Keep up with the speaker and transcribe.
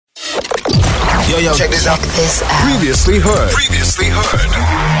Yo, check this out. Previously heard.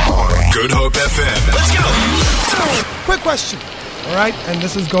 Good Hope FM. Let's go. Quick question. All right, and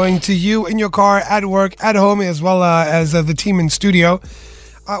this is going to you in your car, at work, at home, as well as the team in studio.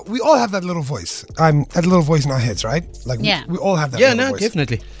 We all have that little voice. That little voice in our heads, right? We all have that little voice.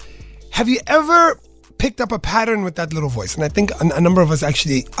 Definitely. Have you ever picked up a pattern with that little voice? And I think a number of us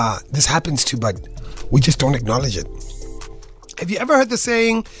actually, this happens to, but we just don't acknowledge it. Have you ever heard the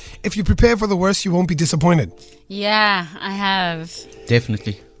saying, if you prepare for the worst, you won't be disappointed? Yeah, I have.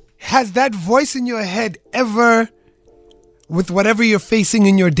 Definitely. Has that voice in your head ever, with whatever you're facing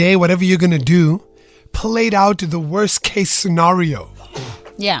in your day, whatever you're going to do, played out to the worst case scenario?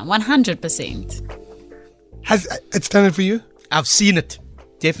 Yeah, 100%. Has it's done it for you? I've seen it.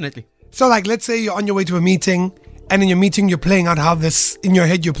 Definitely. So let's say you're on your way to a meeting, and in your meeting you're playing out how this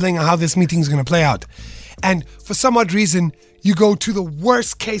meeting is going to play out. And for some odd reason, you go to the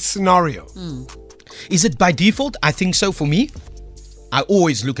worst case scenario. Is it by default? I think so for me. I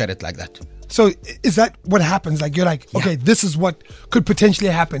always look at it like that. So is that what happens? You're okay, this is what could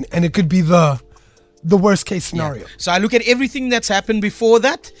potentially happen, and it could be the worst case scenario. Yeah. So I look at everything that's happened before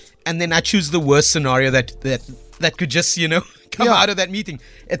that, and then I choose the worst scenario that could just, come out of that meeting.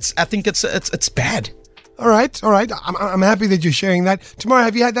 I think it's bad. All right. I'm happy that you're sharing that. Tamara,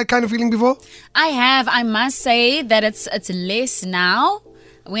 have you had that kind of feeling before? I have. I must say that it's less now.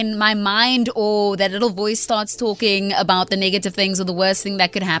 When my mind or that little voice starts talking about the negative things or the worst thing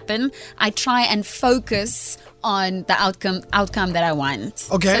that could happen, I try and focus on the outcome that I want.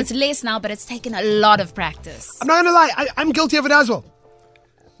 Okay. So it's less now, but it's taken a lot of practice. I'm not gonna lie, I'm guilty of it as well.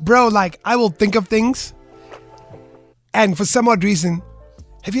 Bro, I will think of things, and for some odd reason,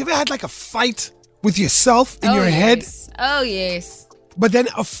 have you ever had a fight with yourself in your head? Oh, yes. But then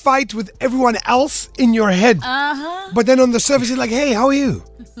a fight with everyone else in your head. Uh-huh. But then on the surface, you're like, hey, how are you?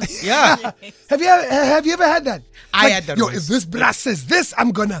 Yeah. Have you ever had that? I had that. If this brass says this,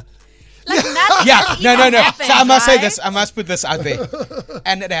 I'm gonna. No. So I must say this. I must put this out there.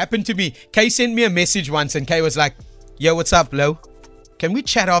 And it happened to me. Kay sent me a message once, and Kay was like, yo, what's up, Lo? Can we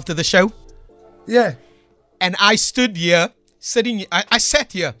chat after the show? Yeah. And I stood here, I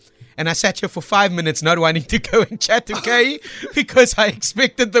sat here. And I sat here for 5 minutes not wanting to go and chat to Kay because I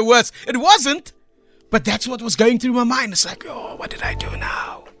expected the worst. It wasn't, but that's what was going through my mind. It's like, oh, what did I do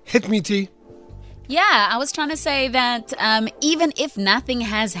now? Hit me, T. Yeah, I was trying to say that even if nothing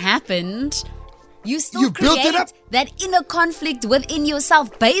has happened, you still built it create up? that inner conflict within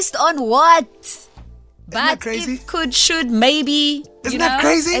yourself based on what? But that crazy? if, could, should, maybe. Isn't that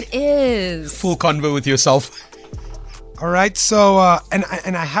crazy? It is. Full convo with yourself. All right, so, and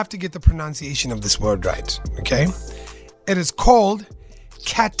I have to get the pronunciation of this word right, okay? It is called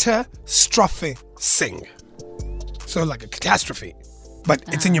catastrophising. So like a catastrophe, but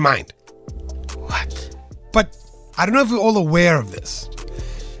it's in your mind. What? But I don't know if you're all aware of this.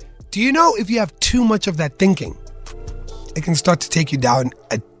 Do you know if you have too much of that thinking, it can start to take you down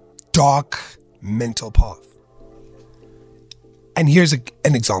a dark mental path? And here's an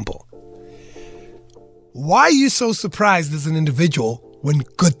example. Why are you so surprised as an individual when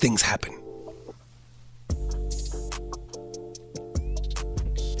good things happen?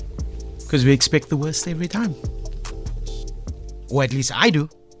 Because we expect the worst every time. Or at least I do.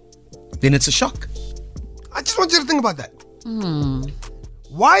 Then it's a shock. I just want you to think about that.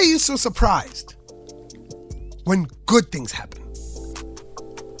 Why are you so surprised when good things happen?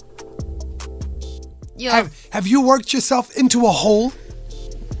 Have you worked yourself into a hole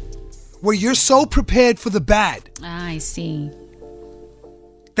where you're so prepared for the bad I see.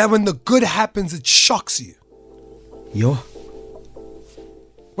 that when the good happens, it shocks you? Yo.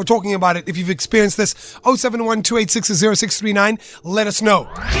 We're talking about it. If you've experienced this, 071-286-0639, let us know.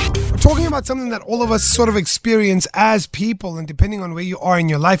 We're talking about something that all of us sort of experience as people, and depending on where you are in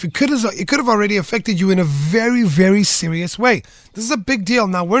your life, it could have already affected you in a very, very serious way. This is a big deal.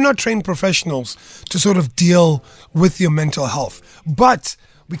 Now, we're not trained professionals to sort of deal with your mental health, but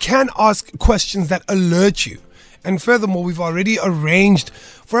we can ask questions that alert you. And furthermore, we've already arranged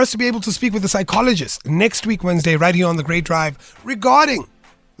for us to be able to speak with a psychologist next week, Wednesday, right here on The Great Drive, regarding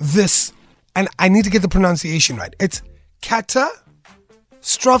this. And I need to get the pronunciation right. It's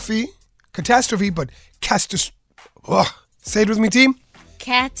catastrophe, but say it with me, team.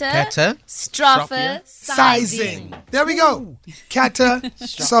 Catastrophizing. There we go.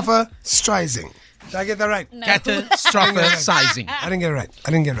 Catastrophizing. Did I get that right? No. Catastrophizing. I didn't get it right.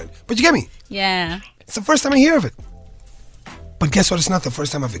 But you get me? Yeah. It's the first time I hear of it. But guess what? It's not the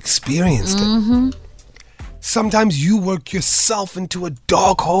first time I've experienced it. Sometimes you work yourself into a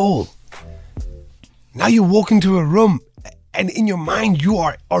dark hole. Now you walk into a room And in your mind, you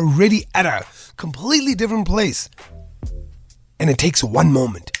are already at a completely different place. And it takes one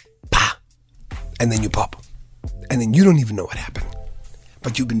moment. Pa! And then you pop. And then you don't even know what happened.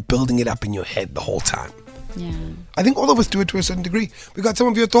 But you've been building it up in your head the whole time. Yeah. I think all of us do it to a certain degree. We got some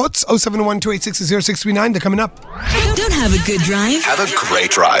of your thoughts. 071-286-0639. They're coming up. Don't have a good drive. Have a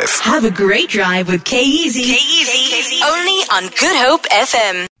great drive. Have a great drive with K-Easy. Only on Good Hope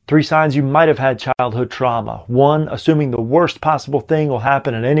FM. 3 signs you might have had childhood trauma. 1, assuming the worst possible thing will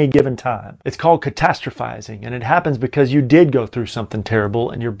happen at any given time. It's called catastrophizing, and it happens because you did go through something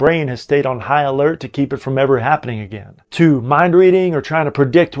terrible and your brain has stayed on high alert to keep it from ever happening again. 2, mind reading or trying to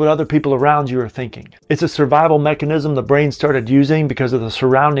predict what other people around you are thinking. It's a survival mechanism the brain started using because of the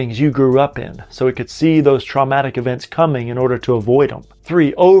surroundings you grew up in, so it could see those traumatic events coming in order to avoid them.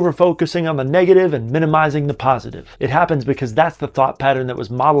 3, over-focusing on the negative and minimizing the positive. It happens because that's the thought pattern that was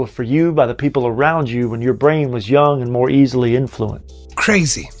modeled for you by the people around you when your brain was young and more easily influenced.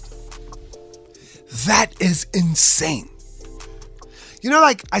 Crazy. That is insane. You know,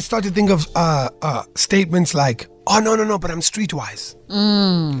 like, I start to think of statements like, oh, no, but I'm streetwise.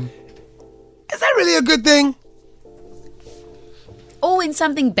 Is that really a good thing? Or when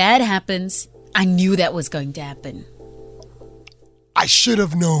something bad happens, I knew that was going to happen. I should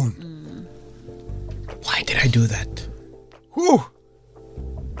have known. Why did I do that? Whew.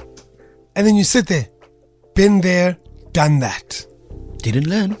 And then you sit there. Been there, done that. Didn't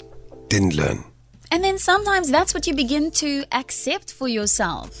learn. Didn't learn. And then sometimes that's what you begin to accept for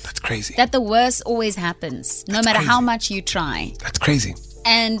yourself. That's crazy. That the worst always happens, no matter how much you try. That's crazy.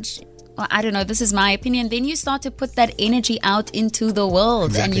 And, well, I don't know, this is my opinion. Then you start to put that energy out into the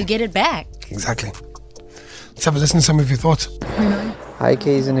world and you get it back. Exactly. Let's have a listen to some of your thoughts. Hi,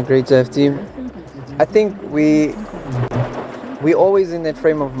 K's and the Great Drive team. I think we always in that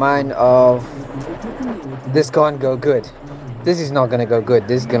frame of mind of this can't go good. This is not gonna go good.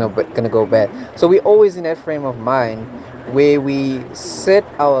 This is gonna go bad. So we always in that frame of mind where we set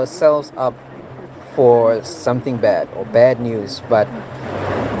ourselves up for something bad or bad news. But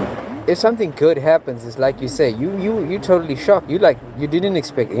if something good happens, it's like you say, you totally shocked. You didn't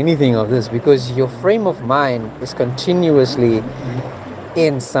expect anything of this because your frame of mind is continuously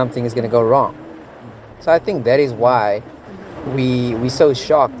in something is going to go wrong. So I think that is why we so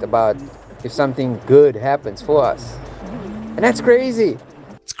shocked about if something good happens for us. And that's crazy.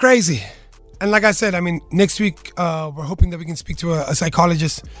 It's crazy. And like I said, I mean, next week we're hoping that we can speak to a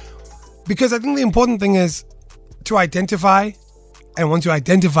psychologist, because I think the important thing is to identify. And once you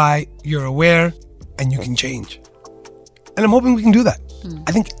identify, you're aware and you can change. And I'm hoping we can do that.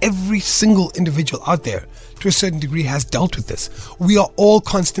 I think every single individual out there, to a certain degree, has dealt with this. We are all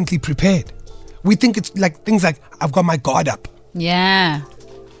constantly prepared. We think it's like things like, I've got my guard up. Yeah.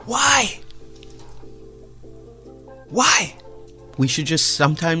 Why? Why? We should just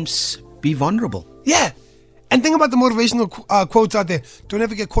sometimes be vulnerable. Yeah. And think about the motivational quotes out there. Don't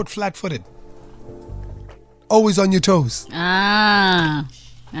ever get caught flat-footed. Always on your toes. I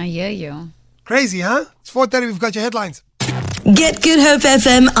hear you. Crazy, huh? It's 4:30. We've got your headlines. Get Good Hope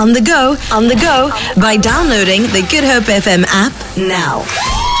FM on the go by downloading the Good Hope FM app now.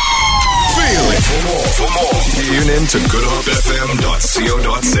 Feel it. For more, tune in to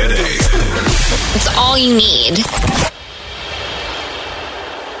goodhopefm.co.za. It's all you need.